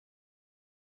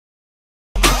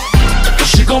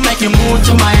gon' make you move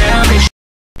to Miami.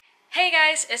 Hey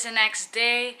guys, it's the next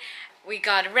day. We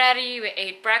got ready, we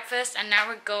ate breakfast, and now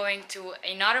we're going to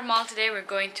another mall today. We're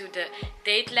going to the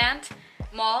Dadeland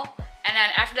mall, and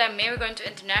then after that maybe we're going to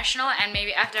International, and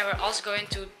maybe after that we're also going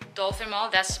to Dolphin Mall.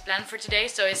 That's the plan for today.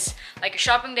 So it's like a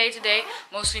shopping day today,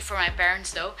 mostly for my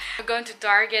parents though. We're going to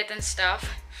Target and stuff,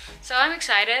 so I'm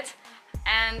excited.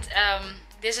 And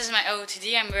this is my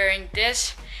OOTD. I'm wearing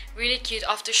this really cute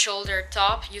off-the-shoulder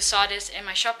top. You saw this in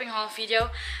my shopping haul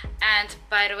video. And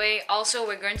by the way, also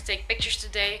we're going to take pictures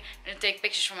today. I'm going to take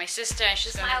pictures for my sister, and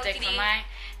she's going to take for mine.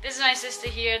 This is my sister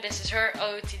here. This is her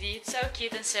OOTD. It's so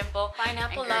cute and simple.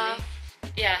 Pineapple love.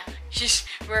 Yeah, she's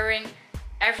wearing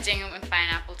everything with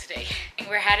pineapple today. And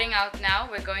we're heading out now.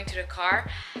 We're going to the car,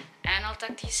 and I'll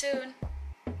talk to you soon.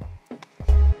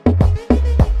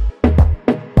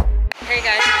 Hey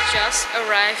guys, we just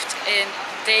arrived in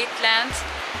Dadeland,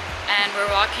 and we're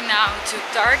walking now to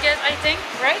Target, I think,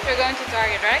 right? We're going to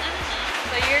Target, right?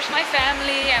 So here's my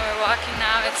family, and we're walking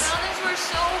now. The buildings were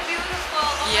so beautiful.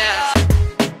 Oh yes.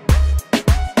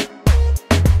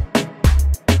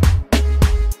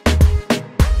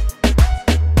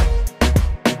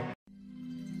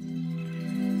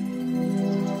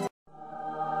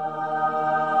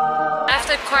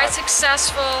 After a quite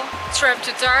successful trip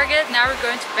to Target, now we're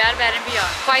going to Bed Bath &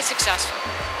 Beyond. Quite successful.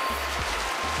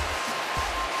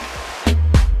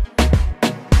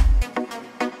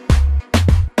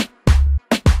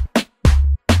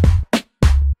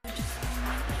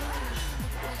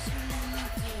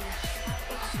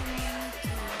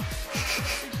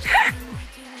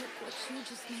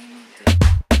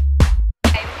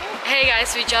 Hey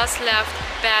guys, we just left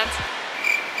Bed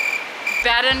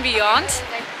Bath & Beyond,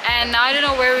 and now I don't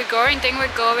know where we're going. I think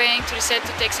we're going to the set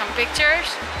to take some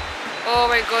pictures, or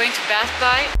we're going to Best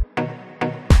Buy.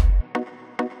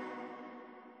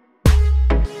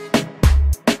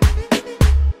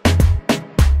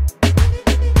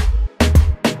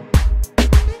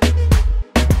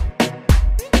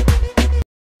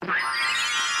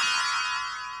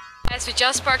 Guys, we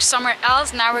just parked somewhere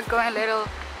else. Now we're going a little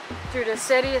through the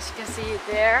city, as you can see it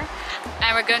there,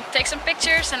 and we're going to take some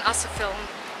pictures and also film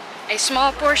a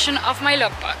small portion of my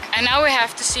lookbook. And now we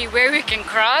have to see where we can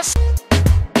cross.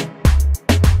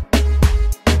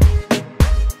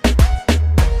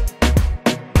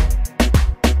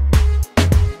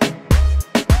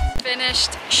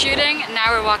 Finished shooting,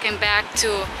 now we're walking back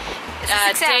to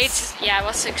yeah, it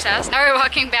was a success. Now we're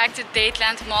walking back to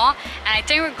Dadeland Mall, and I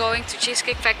think we're going to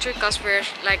Cheesecake Factory because we're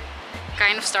like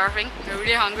kind of starving. We're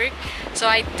really hungry. So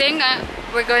I think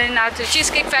we're going now to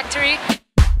Cheesecake Factory.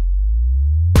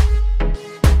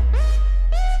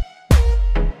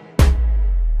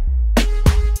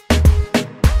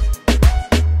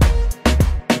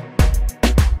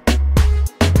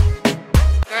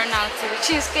 We're now to the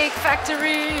Cheesecake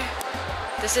Factory.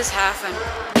 This is heaven.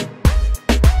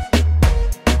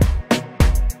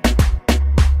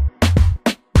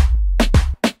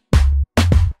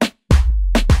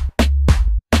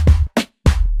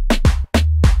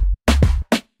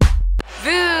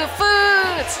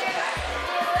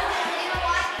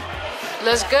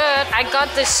 Looks good. I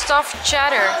got this stuffed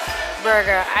cheddar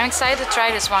burger. I'm excited to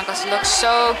try this one because it looks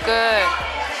so good.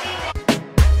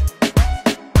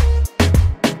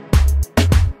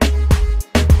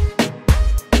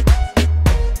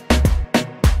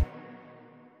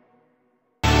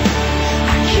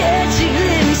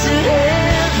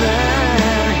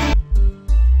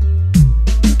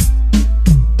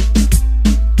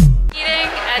 Eating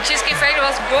at Cheesecake Factory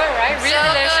was good, right? Really so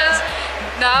delicious. Good.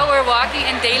 Now we're walking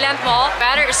in Dadeland Mall.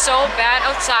 Weather is so bad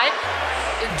outside.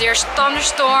 There's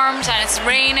thunderstorms and it's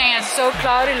raining and it's so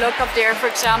cloudy. Look up there, for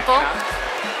example.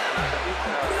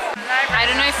 I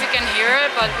don't know if you can hear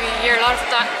it, but we hear a lot of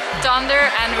thunder,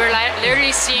 and we're literally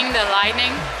seeing the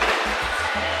lightning.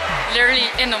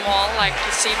 Literally in the mall, like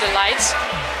you see the lights.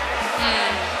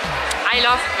 I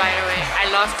love it, by the way. I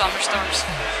love thunderstorms.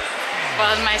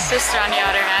 But my sister, on the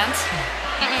other hand,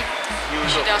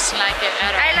 she doesn't like it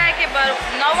at all. I like it, but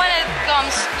not when it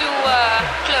comes to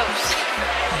clothes.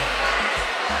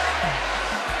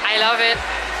 I love it.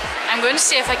 I'm going to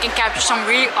see if I can capture some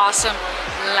really awesome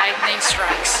lightning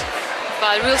strikes.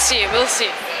 But we'll see, we'll see.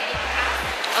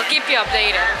 I'll keep you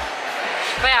updated.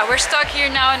 But yeah, we're stuck here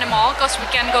now in the mall because we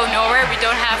can't go nowhere. We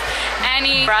don't have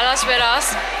any umbrellas with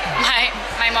us.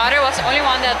 My mother was the only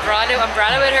one that brought the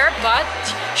umbrella with her, but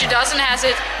she doesn't have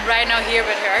it right now here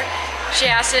with her. She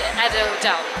has it at the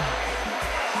hotel.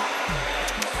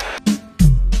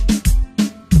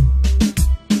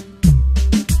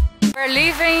 We're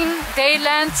leaving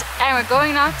Dadeland and we're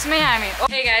going now to Miami.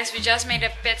 Hey guys, we just made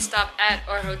a pit stop at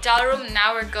our hotel room.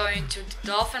 Now we're going to the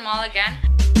Dolphin Mall again.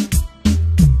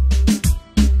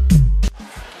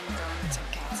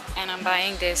 And I'm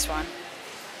buying this one.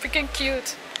 Freaking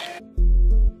cute.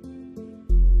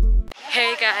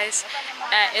 Hey guys,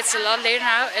 it's a lot later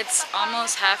now. It's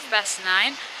almost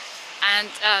 9:30. And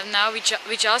now we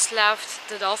just left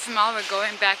the Dolphin Mall. We're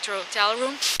going back to our hotel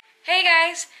room. Hey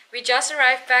guys, we just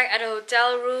arrived back at the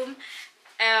hotel room.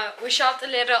 We shopped a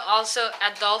little also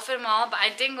at Dolphin Mall, but I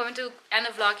think I'm going to end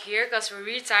the vlog here because we're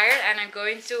really tired and I'm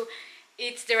going to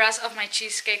eat the rest of my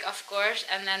cheesecake, of course,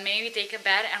 and then maybe take a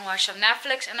bed and watch some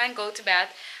Netflix and then go to bed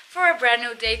for a brand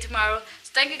new day tomorrow.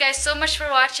 So thank you guys so much for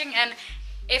watching, and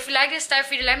if you like this type of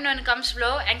video, let me know in the comments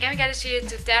below, and can we get this video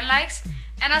to 10 likes,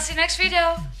 and I'll see you next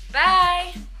video.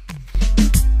 Bye!